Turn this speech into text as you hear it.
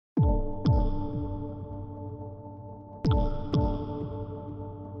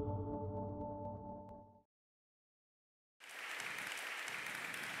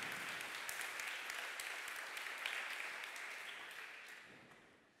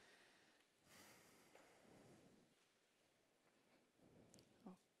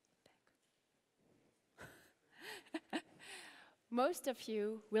Most of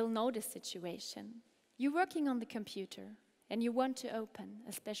you will know this situation. You're working on the computer and you want to open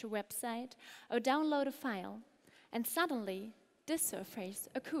a special website or download a file, and suddenly this surface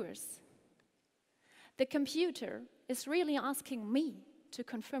occurs. The computer is really asking me to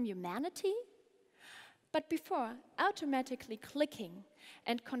confirm humanity? But before automatically clicking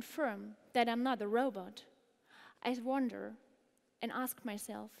and confirm that I'm not a robot, I wonder and ask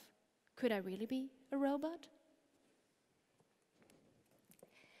myself, could I really be a robot?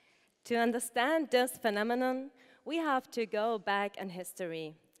 To understand this phenomenon, we have to go back in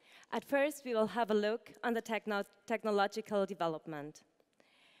history. At first, we will have a look on the technological development.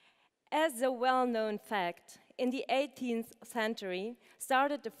 As a well-known fact, in the 18th century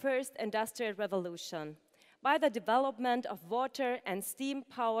started the first industrial revolution by the development of water and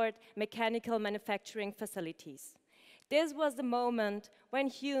steam-powered mechanical manufacturing facilities. This was the moment when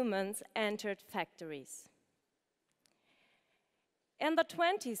humans entered factories. In the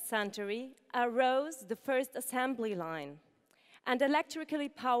 20th century arose the first assembly line, and electrically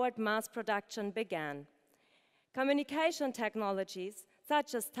powered mass production began. Communication technologies,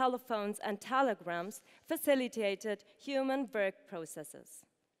 such as telephones and telegrams, facilitated human work processes.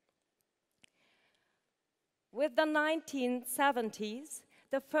 With the 1970s,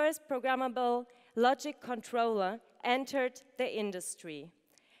 the first programmable logic controller entered the industry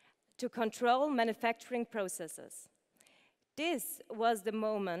to control manufacturing processes. This was the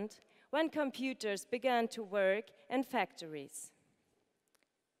moment when computers began to work in factories.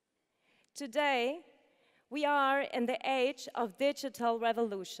 Today, we are in the age of digital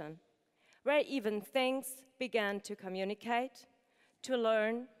revolution, where even things began to communicate, to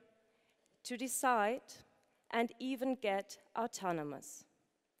learn, to decide, and even get autonomous.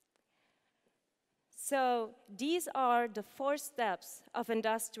 So these are the 4 steps of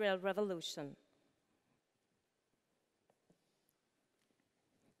industrial revolution.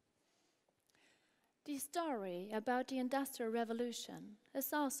 The story about the Industrial Revolution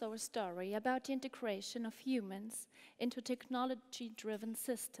is also a story about the integration of humans into technology-driven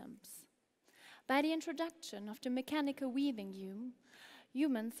systems. By the introduction of the mechanical weaving loom,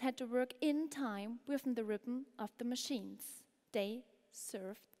 humans had to work in time within the rhythm of the machines. They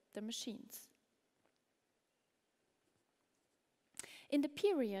served the machines. In the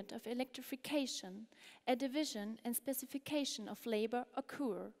period of electrification, a division and specification of labor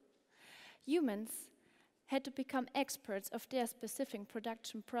occur. Humans had to become experts of their specific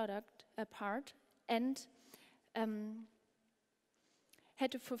production part and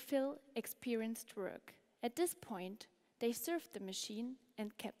had to fulfill experienced work. At this point, they served the machine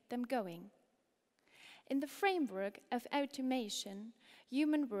and kept them going. In the framework of automation,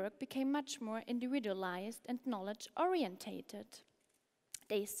 human work became much more individualized and knowledge-orientated.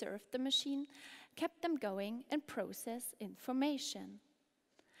 They served the machine, kept them going, and processed information.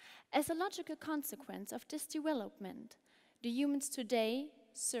 As a logical consequence of this development, the humans today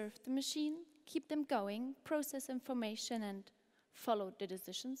serve the machine, keep them going, process information, and follow the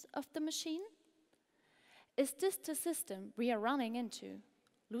decisions of the machine? Is this the system we are running into,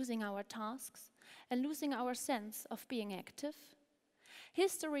 losing our tasks and losing our sense of being active?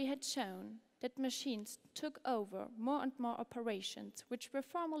 History had shown that machines took over more and more operations which were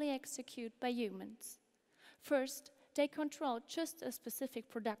formerly executed by humans. First, they controlled just a specific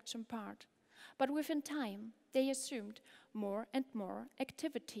production part, but within time, they assumed more and more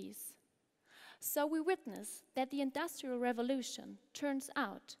activities. So we witness that the Industrial Revolution turns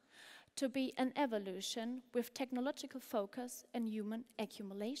out to be an evolution with technological focus and human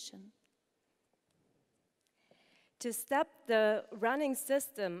accumulation. To stop the running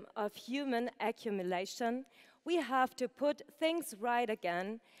system of human accumulation, we have to put things right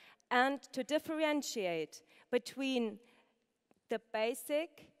again and to differentiate between the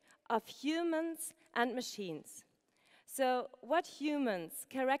basic of humans and machines. So what humans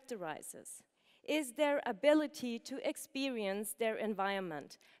characterizes is their ability to experience their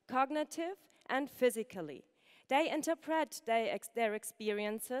environment, cognitive and physically. They interpret their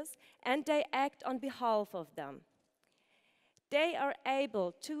experiences and they act on behalf of them. They are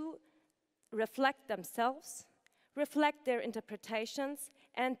able to reflect themselves, reflect their interpretations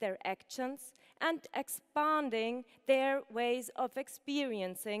and their actions, and expanding their ways of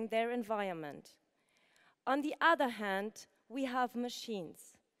experiencing their environment. On the other hand, we have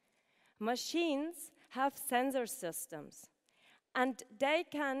machines. Machines have sensor systems, and they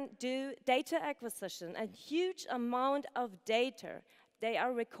can do data acquisition, a huge amount of data they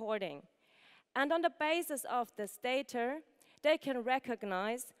are recording. And on the basis of this data, they can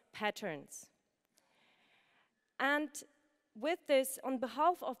recognize patterns. And with this, on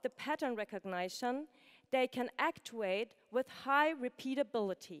behalf of the pattern recognition, they can actuate with high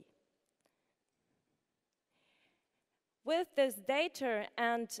repeatability. With this data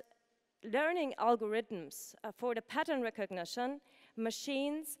and learning algorithms for the pattern recognition,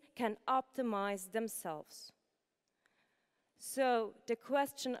 machines can optimize themselves. So the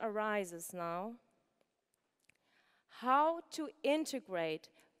question arises now, how to integrate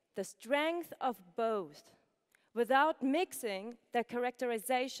the strength of both without mixing the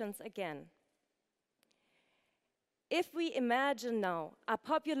characterizations again. If we imagine now a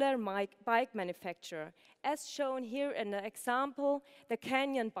popular bike manufacturer, as shown here in the example, the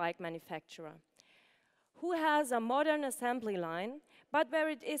Canyon bike manufacturer, who has a modern assembly line, but where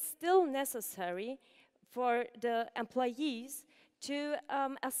it is still necessary for the employees to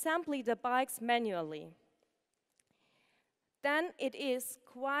assemble the bikes manually, then it is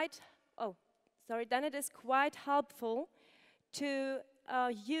quite helpful to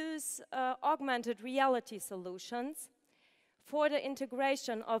use augmented reality solutions for the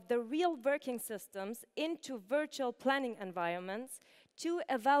integration of the real working systems into virtual planning environments to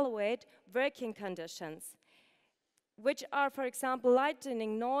evaluate working conditions, which are, for example,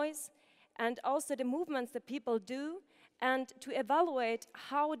 lightning, noise, and also the movements that people do, and to evaluate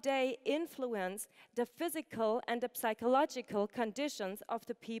how they influence the physical and the psychological conditions of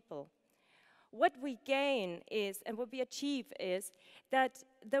the people. What we gain is, and what we achieve is, that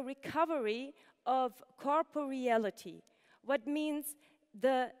the recovery of corporeality, what means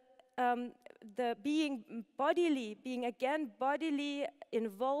the being again bodily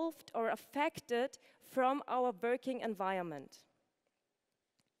involved or affected from our working environment.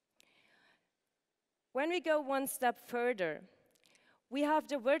 When we go one step further, we have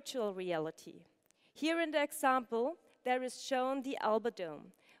the virtual reality. Here in the example, there is shown the Alba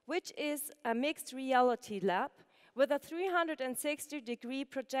Dome, which is a mixed reality lab with a 360-degree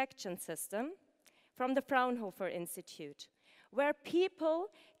projection system from the Fraunhofer Institute, where people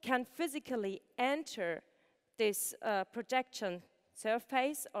can physically enter this projection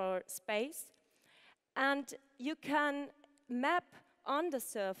surface or space, and you can map on the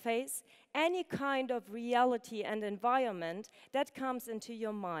surface any kind of reality and environment that comes into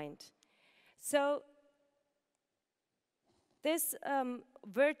your mind. So this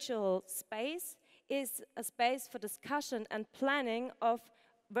virtual space is a space for discussion and planning of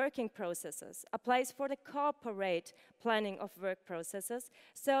working processes, a place for the corporate planning of work processes.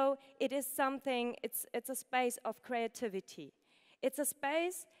 So it is something, it's a space of creativity. It's a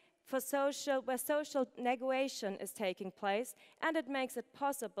space for where social negotiation is taking place, and it makes it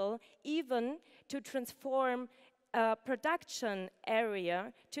possible even to transform a production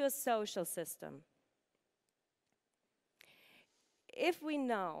area to a social system. If we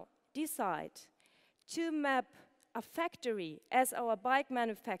now decide to map a factory as our bike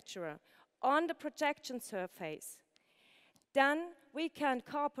manufacturer on the projection surface, then we can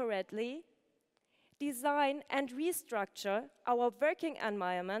corporately design and restructure our working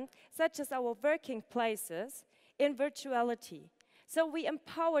environment, such as our working places, in virtuality. So we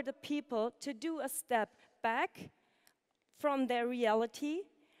empower the people to do a step back from their reality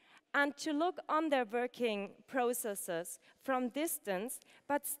and to look on their working processes from distance,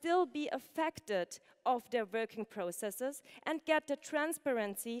 but still be affected of their working processes and get the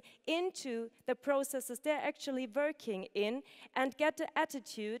transparency into the processes they're actually working in and get the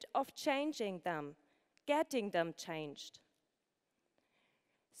attitude of changing them, getting them changed.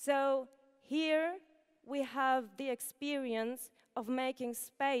 So here we have the experience of making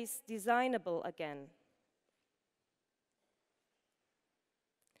space designable again.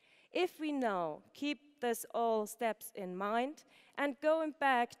 If we now keep this all steps in mind and going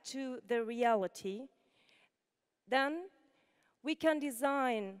back to the reality, then we can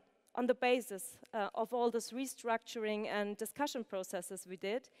design on the basis of all this restructuring and discussion processes we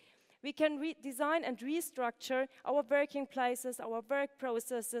did. We can design and restructure our working places, our work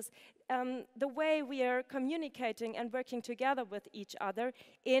processes, the way we are communicating and working together with each other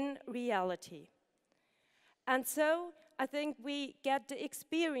in reality. And so I think we get the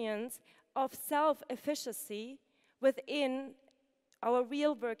experience of self-efficacy within our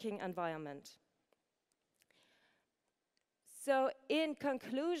real working environment. So in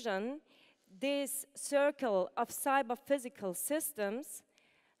conclusion, this circle of cyber-physical systems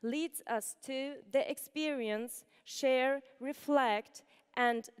leads us to the experience, share, reflect,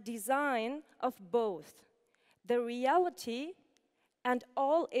 and design of both the reality and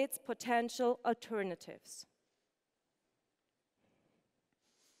all its potential alternatives.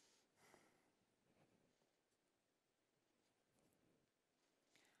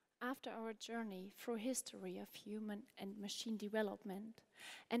 After our journey through history of human and machine development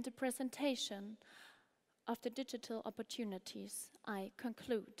and the presentation of the digital opportunities, I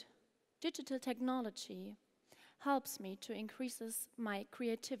conclude. Digital technology helps me to increase my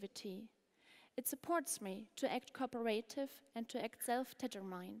creativity. It supports me to act cooperative and to act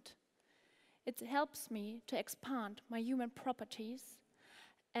self-determined. It helps me to expand my human properties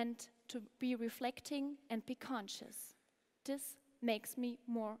and to be reflecting and be conscious. This makes me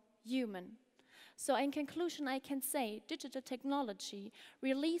more human. So in conclusion, I can say digital technology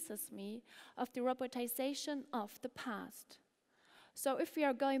releases me of the robotization of the past. So if we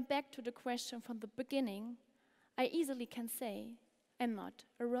are going back to the question from the beginning, I easily can say I'm not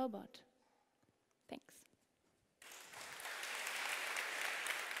a robot. Thanks.